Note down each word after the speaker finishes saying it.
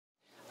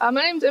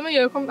My name's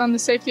Yokum. I'm the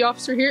safety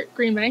officer here at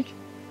Green Bank.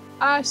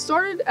 I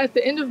started at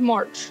the end of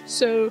March,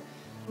 so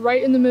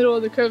right in the middle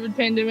of the COVID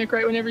pandemic,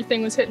 right when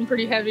everything was hitting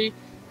pretty heavy.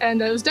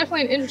 And it was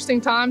definitely an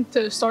interesting time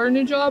to start a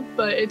new job,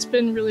 but it's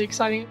been really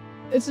exciting.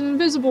 It's an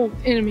invisible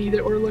enemy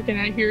that we're looking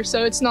at here,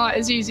 so it's not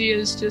as easy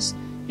as just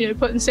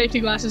putting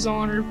safety glasses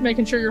on or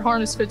making sure your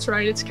harness fits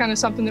right. It's kind of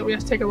something that we have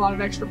to take a lot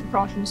of extra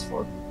precautions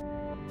for.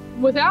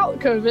 Without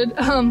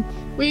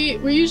COVID,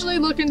 we usually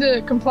look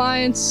into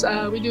compliance.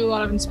 We do a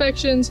lot of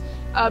inspections,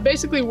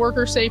 basically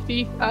worker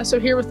safety.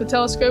 So here with the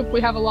telescope, we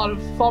have a lot of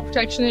fall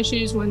protection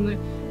issues when the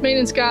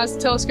maintenance guys,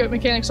 the telescope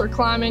mechanics are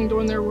climbing,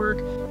 doing their work.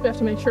 We have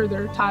to make sure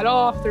they're tied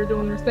off, they're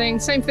doing their thing.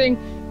 Same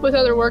thing with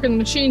other work in the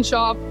machine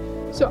shop.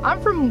 So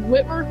I'm from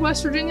Whitmer,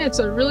 West Virginia. It's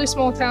a really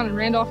small town in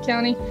Randolph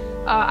County.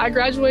 I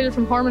graduated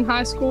from Harmon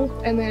High School,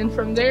 and then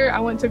from there I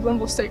went to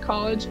Glenville State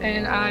College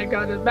and I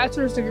got a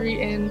bachelor's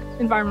degree in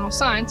environmental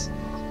science.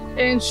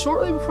 And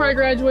shortly before I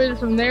graduated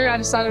from there, I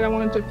decided I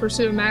wanted to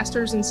pursue a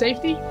master's in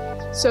safety.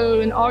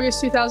 So in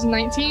August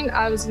 2019,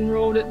 I was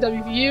enrolled at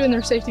WVU in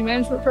their safety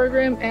management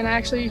program, and I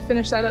actually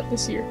finished that up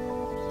this year.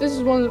 This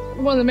is one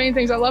of the main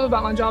things I love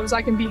about my job is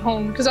I can be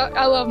home, because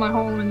I love my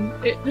home,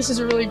 and this is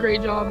a really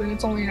great job, and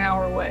it's only an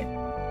hour away.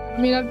 I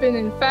mean, I've been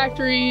in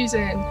factories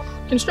and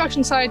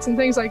construction sites and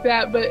things like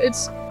that, but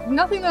it's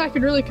nothing that I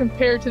could really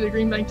compare to the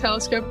Green Bank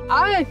telescope.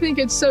 I think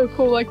it's so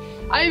cool. Like,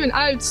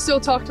 I still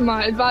talk to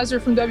my advisor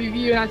from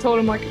WVU, and I told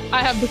him, like,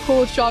 I have the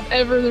coolest job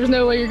ever. There's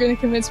no way you're going to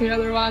convince me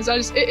otherwise.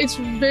 It's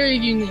very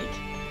unique.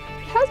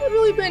 It hasn't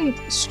really been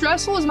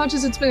stressful as much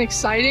as it's been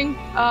exciting.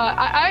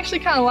 I actually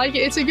kind of like it.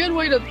 It's a good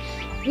way to,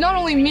 not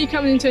only me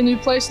coming into a new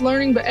place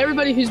learning, but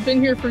everybody who's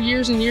been here for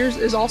years and years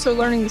is also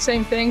learning the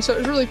same thing. So it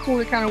was really cool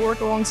to kind of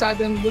work alongside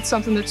them with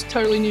something that's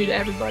totally new to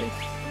everybody.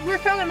 We're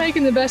kind of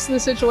making the best of the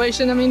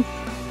situation. I mean,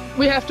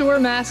 we have to wear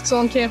masks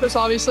on campus,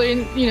 obviously,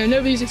 and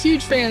nobody's a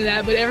huge fan of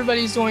that, but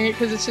everybody's doing it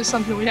because it's just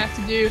something we have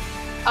to do.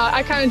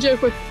 I kind of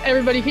joke with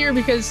everybody here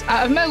because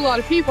I've met a lot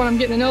of people and I'm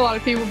getting to know a lot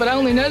of people, but I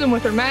only know them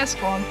with their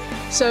mask on.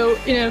 So,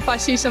 if I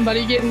see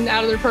somebody getting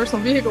out of their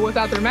personal vehicle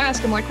without their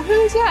mask, I'm like, well,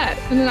 who is that?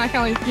 And then I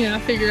kind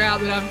of, figure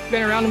out that I've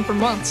been around them for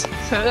months.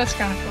 So that's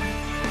kind of fun.